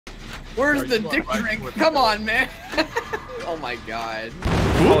Where's the dick drink? Come on, man. Oh my god.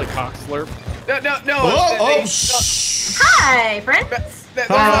 Holy cock slurp. No. Hi, friends. There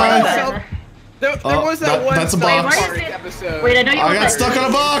was that one that's a box. episode. Wait, I know you I got stuck on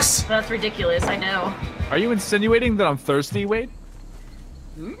a box. That's ridiculous, I know. Are you insinuating that I'm thirsty, Wade?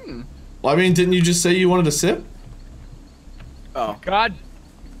 Hmm. Well, I mean, didn't you just say you wanted a sip? Oh. God.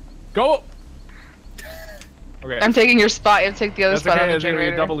 Go. Okay. I'm taking your spot. You take the other That's spot okay, on the there's gonna be a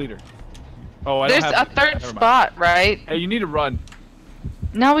generator. double leader. Oh, I There's don't a have third never mind. spot, right? Hey, you need to run.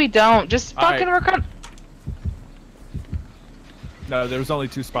 No, we don't. Just All fucking right. work on. No, there was only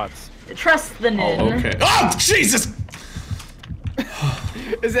 2 spots. Trust the nin. Oh, okay. Oh, Jesus!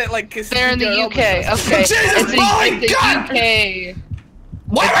 Is it like They're in the UK. Okay. Jesus, It's my the God! UK.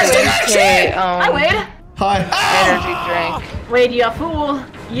 Why am I It's still the got UK, shit? Hi, Wade. Hi. energy drink. Wade, you fool.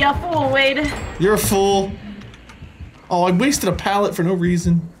 You fool, Wade. You're a fool. Oh, I wasted a pallet for no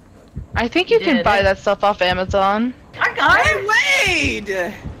reason. I think you can did. buy that stuff off Amazon. Hey,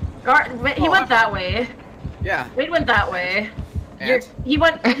 Wade! He went that way. Yeah. Wade went that way. And? He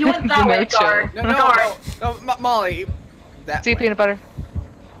went that way, Gar. No, Molly. That See way. peanut butter.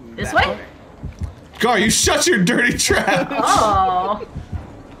 This That way? Gar, you shut your dirty trap. Oh.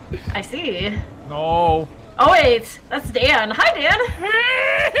 I see. No. Oh wait, that's Dan. Hi, Dan.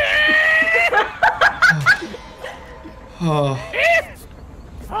 Oh.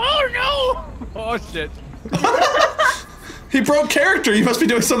 Oh no! Oh shit. He broke character. You must be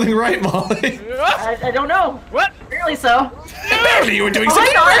doing something right, Molly. I don't know. What? Apparently so. Apparently you were doing Oh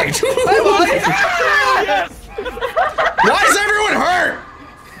something my right. Yes! Why is everyone hurt?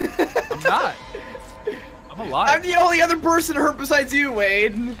 I'm not. I'm alive. I'm the only other person hurt besides you,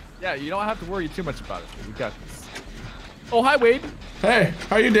 Wade. Yeah, you don't have to worry too much about it. We got this. Oh, hi, Wade. Hey,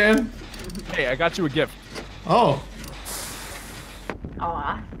 how you, Dan? Hey, I got you a gift. Oh.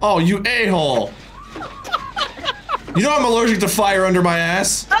 Aw. Oh, you a-hole. You know I'm allergic to fire under my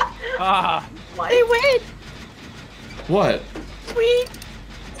ass. Ah. Hey, Wade. What? Wade.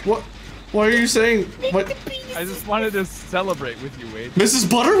 What? What are you saying? What? I just wanted to celebrate with you, Wade. Mrs.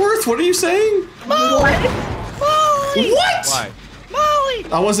 Butterworth, what are you saying? Molly. What? Why? Molly!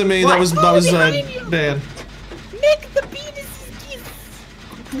 That wasn't me. What? That was Dan. Make the penises kiss.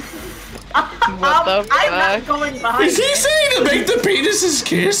 What the I'm not fuck? going behind Is he it. saying to make the penises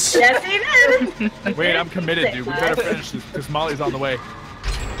kiss? Yes, he did. Wait, I'm committed, dude. We better finish this because Molly's on the way.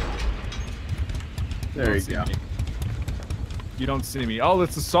 There you see go. me. You don't see me. Oh,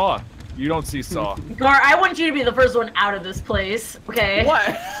 it's a saw. You don't see saw. Gar, I want you to be the first one out of this place. Okay.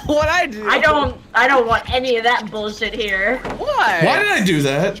 What? What I do? I don't want any of that bullshit here. Why? Why did I do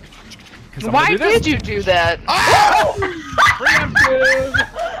that? 'Cause I'm Why gonna do this. did you do that? Oh! Preemptive!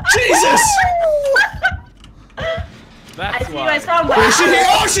 Jesus! I That's see you why. guys found Is one. she here?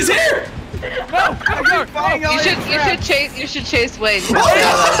 Oh, she's here! No! Go, Finding all You your traps. should chase Wade.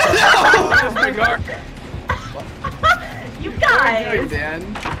 Oh, go, go. You Good, guys.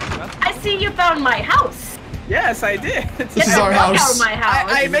 Dan. I see you found my house. Yes, I did. This is our Out house. of my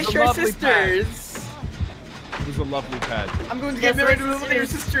house. I It met was a your lovely sisters. It was a lovely pad. I'm going to Yes, get married my to one of your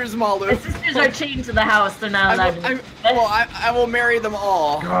sisters. sisters, My Malu. sisters are chained to the house. They're not allowed to. I will marry them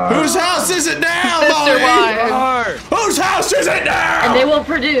all. Whose house is it now, Sister Molly? wives. Gar, Whose house is it now? And they will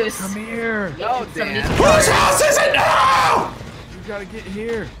produce. come here. No, Dan. Whose house is it now? You gotta get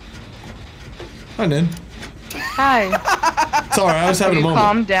here. Hi, Nin. Hi. It's alright, I was Have having a you moment.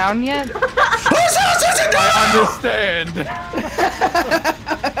 calmed down yet? Whose house is it now? Understand.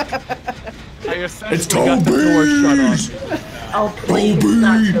 I essentially It's got the door Toby's. shut on. Oh please,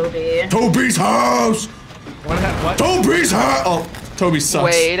 not Toby. Toby's house! What? Toby's house! Oh, Toby sucks.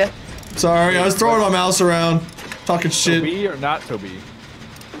 Wade. Sorry, I was throwing my mouse around. Talking shit. Toby or not Toby?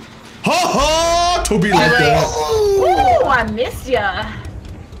 Ha ha! Toby like that. Ooh, I miss ya.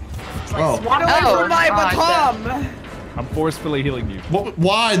 It's like Oh. Get swat away Oh, from my God. baton! I'm forcefully healing you. What,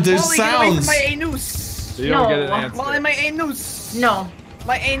 why? There's Molly, get away from sounds. my anus! So you don't get an No. answer. Molly, my anus! No.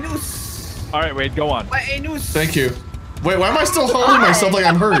 My anus! Alright, Wade, go on. My anus! Thank you. Wait, why am I still holding myself like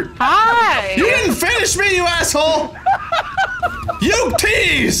I'm hurt? Hi. You didn't finish me, you asshole! You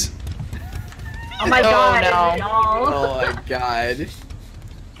tease! Oh my Oh, god. no. No. Oh my god.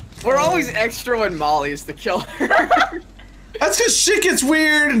 We're always extra when Molly's the killer. That's because shit gets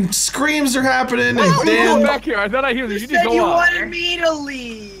weird and screams are happening and Go Dan. back here. I thought I hear you. You You need said to go you on. wanted me to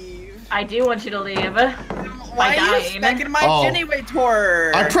leave. I do want you to leave. Why are you dying. smacking my Oh. Genway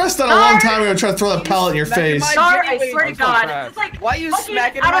tour? I pressed that a long time ago to try to throw that pallet in your Smacking face. my- Sorry, I Genway swear to tour. God. It's like Why are you fucking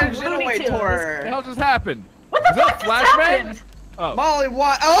smacking out my of Looney Genway Tunes. What the tour? hell just happened? What the Is that fuck a just flashbang? happened? Oh. Molly,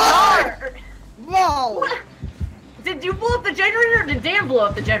 what? Oh! Gar. Molly! Did you blow up the generator or did Dan blow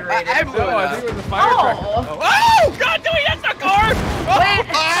up the generator? I blew it No, I up. think it was the firecracker. Oh. Oh, God, no, he hit the car! Wait!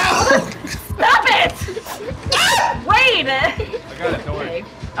 Stop it! Wait! I got it, don't worry.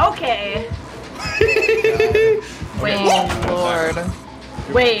 Okay. Wait. Oh, Lord.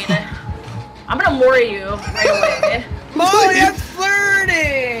 Wait. I'm gonna moor you right away. Molly, that's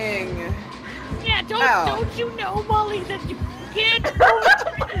flirting! Yeah, Ow. don't you know, Molly, that you can't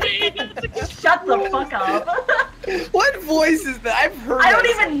Shut the fuck up. What voice is that? I've heard I don't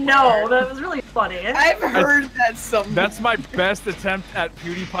that even know. That was really funny. I've heard that somewhere. That's my best attempt at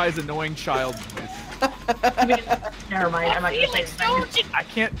PewDiePie's annoying child voice. I mean, never mind. I'm not gonna say anything. I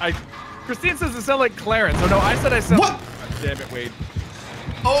can't, Christine says it sounds like Clarence. Oh no, I said I sound. What? Damn it, Wade.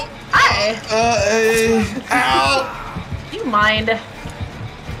 Oh. Hi. Ow. Do you mind?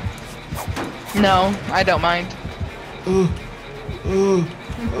 No, I don't mind.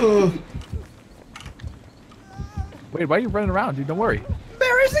 Wade, why are you running around, dude? Don't worry.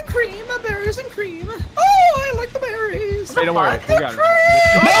 Berries and cream, berries and cream. Oh, I like the berries. Hey, don't worry. We got it.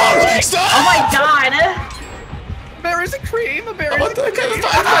 No! Stop! Oh my god. Berries and cream, berries What and the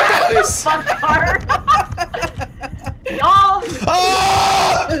cream. Fuck car. Y'all.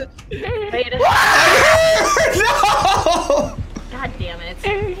 Oh! Wait. No! God damn it.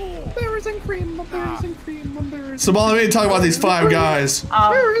 Berries and cream, berries and cream, berries. So, Molly, we need to talk about these 5 guys.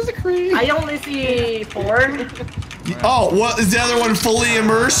 Berries and cream. I only see 4. Oh, what? Is the other one fully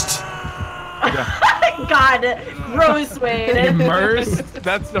immersed? God, gross, Wade. Immersed?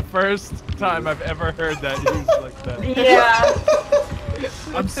 That's the first time I've ever heard that used like that. Yeah.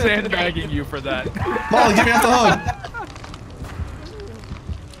 I'm sandbagging you for that. Molly, get me off the hook.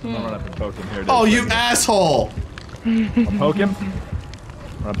 I'm gonna run up and poke him here. Oh, you asshole. I'll poke him.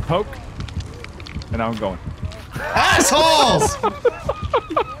 I'm gonna poke. And now I'm going. Assholes!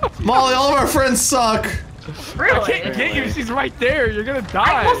 Molly, all of our friends suck. Really? I can't get you, she's right there. You're gonna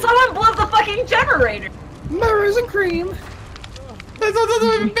die. Well, someone blew up the fucking generator. Berries and cream.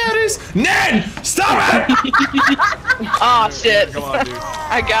 Berries. Ned! Stop it! Oh, shit. Come on, dude.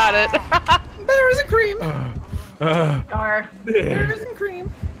 I got it. Berries and cream. Gar. Berries and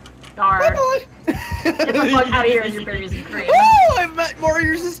cream. Gar. Bye bye. Get the fuck out of here with your berries and cream. Oh, I've met more of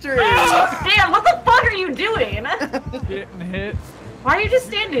your sisters. Dan, what the fuck are you doing? Getting hit. Why are you just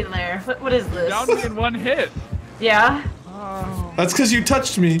standing there? What is this? Down me in one hit. Yeah? Oh, That's because you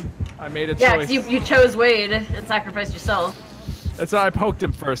touched me. I made a Yeah, choice. 'cause you chose Wade and sacrificed yourself. That's why I poked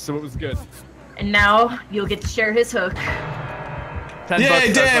him first, so it was good. And now you'll get to share his hook. 10 Yay, bucks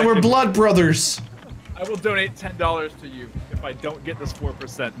says Dan, I we're can- blood brothers. I will donate $10 to you if I don't get this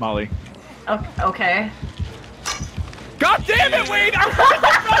 4%, Molly. Oh, okay. God damn it, Wade!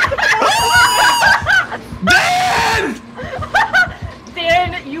 Dan!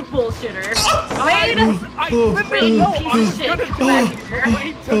 Dan, you bullshitter. Wade! I literally Wade, know piece I was of shit. gonna Come do back it. here.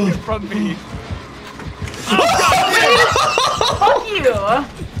 Wade took it from me. Fuck you!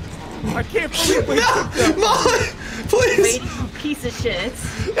 I can't believe Wade No! took that. Molly! Please! Wade, you piece of shit.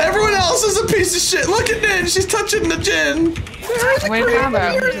 Everyone else is a piece of shit. Look at Ned. She's touching the gin. Berries and Wait, cream, calm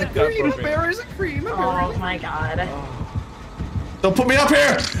down. berries and Took that cream, from me. berries and cream, Oh my god. Don't put me up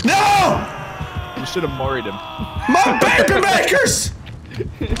here. No! You should have worried him. My paper makers!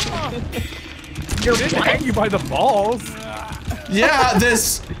 You're Didn't what? hang you by the balls. Yeah,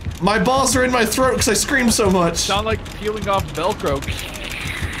 my balls are in my throat because I scream so much. Sound like peeling off Velcro.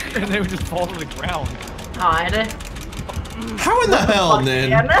 And they would just fall to the ground. God. How in the hell, Dan.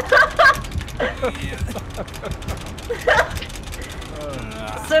 Ned?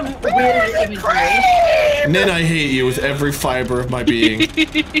 Some weird imagery. Ned, I hate you with every fiber of my being.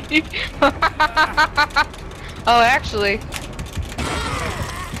 Oh, actually.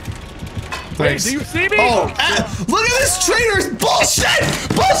 Wait, Thanks. do you see me? Oh, look at this traitor's bullshit!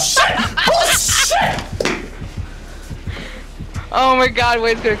 Bullshit! Bullshit! Oh my god,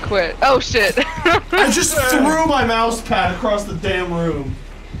 Wade's gonna quit. Oh shit. I just threw my mouse pad across the damn room.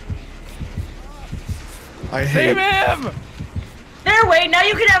 I hate. Save him! There, Wade, now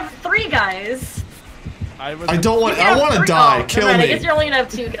you can have 3 guys. I don't want. You can I have want to 3 die. oh, Kill right, I me. guess you're only gonna have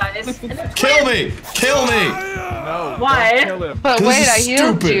 2 guys. And then Kill quit. me. Kill me. No. Why? Don't kill him. But This Wade, is I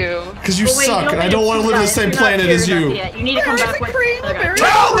healed stupid. you. Because you But wait, suck, you and I only don't have want to 2 live on the guys. same You're not planet pure as enough you. yet. You need to come Berries back and with cream, other guys. berries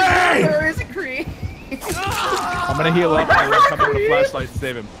Kill and cream, me! berries and cream. I'm gonna heal up. I'm gonna come with a flashlight to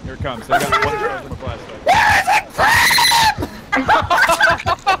save him. Here it comes. I got one charge and a flashlight.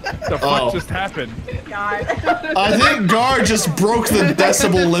 The fuck Oh. just happened? God. I think Gar just broke the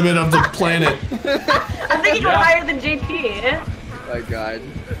decibel limit of the planet. I'm thinking you're higher than JP. Oh my god.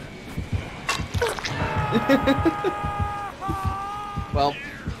 Well,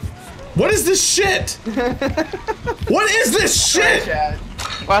 What is this shit? What is this shit? Chat.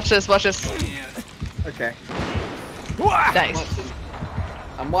 Watch this, watch this. Okay. Nice.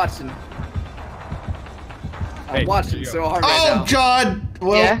 I'm watching. I'm Hey, watching here you so go. hard right now. Oh God.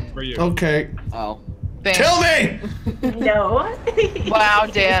 Well, Yeah. For you. okay. Oh. Thanks. Kill me! No. Wow,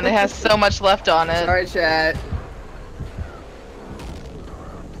 Dan, it has so much left on it. Sorry, chat.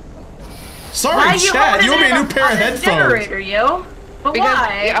 Sorry, Why you Chad. holding You owe me a it new up pair on of this headphones. generator, yo? But Because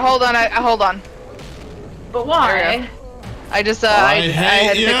why? yeah, hold on, hold on. But There we why? I just I I hate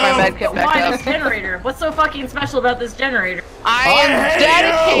had to pick my you. med kit But back why up. this generator? What's so fucking special about this generator? I I am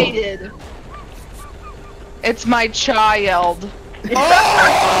hate dedicated. It's my child.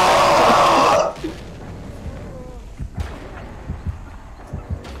 Oh!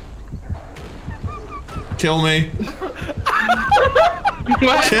 Kill me.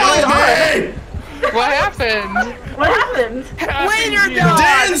 What, Kill me! what happened? What happened? Wiener dog!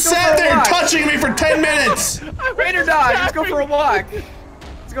 Dan Let's go sat for a there walk. touching me for 10 minutes! Wiener dog, let's go for a walk.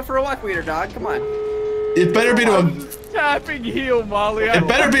 Let's go for a walk, Wiener dog. Come on. It better be to a... Tapping heel, Molly. It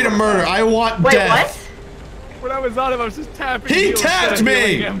better be to murder. I want Wait, death. When I was on him, I was just tapping. He heel instead tapped of me!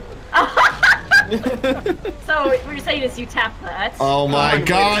 healing him. So what you're saying is you tap that. Oh my on,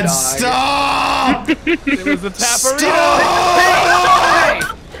 God, dog. stop! It was a tapper.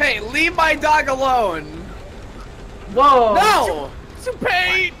 Stop! Hey, leave my dog alone. Whoa. No! To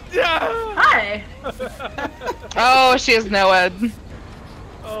pain. Hi. Oh, she has no ed.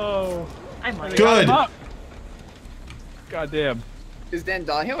 Oh. I'm like, Good. God damn. Is Dan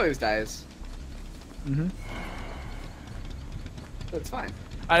dog? He always dies. Mm-hmm. That's fine.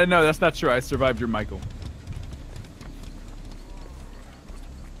 I don't know. That's not true. I survived your Michael.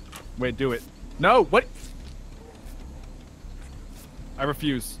 Wait, do it. No. What? I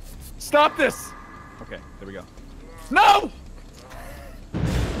refuse. Stop this. Okay, there we go. No!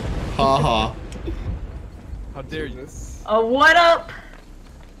 Haha. How dare you? oh, what up?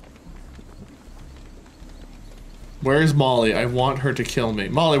 Where's Molly? I want her to kill me.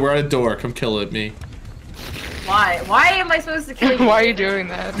 Molly, we're at a door. Come kill it, me. Why? Why am I supposed to kill you? Why are you doing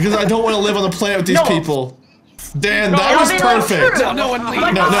that? Because I don't want to live on the planet with these No. people. Dan, that That'll was be real perfect. true. No one leave.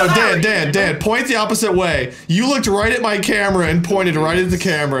 No, Dan, point the opposite way. You looked right at my camera and pointed right at the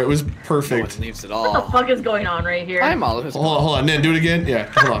camera. It was No one perfect. leaves at What the all. fuck is going on right here? I'm all who's Hold on, Dan, do it again. Yeah,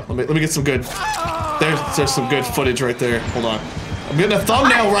 hold on. Let me get some good. There's some good footage right there. Hold on. I'm getting a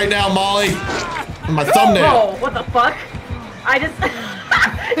thumbnail right now, Molly. My thumbnail. Whoa, what the fuck? I just...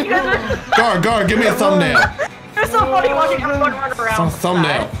 you guys are... Gar, give me a thumbnail. It's so funny watching everyone run around.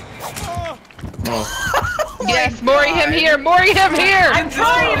 Thumbnail. Oh. Yes, Mori him here, Mori him here! I'm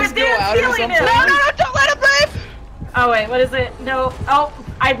trying to Just go out or dance feeling it. something? No, don't let him leave! Oh wait, what is it? No. Oh,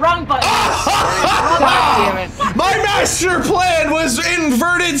 wrong button. God damn it. My master plan was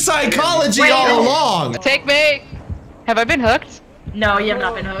inverted psychology Wait, all no. along. Take me! Have I been hooked? No, you have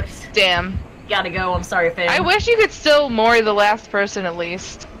not been hooked. Damn. Gotta go. I'm sorry, fam. I wish you could still Mori the last person at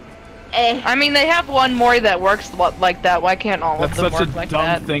least. Eh. I mean, they have one Mori that works like that. Why can't all That's of them such a work like dumb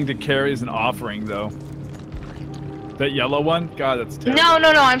that? thing to carry as an offering, though. That yellow one? God, that's terrible.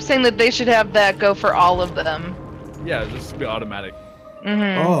 No. I'm saying that they should have that go for all of them. Yeah, just be automatic.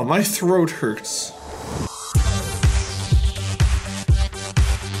 Mm-hmm. Oh, my throat hurts.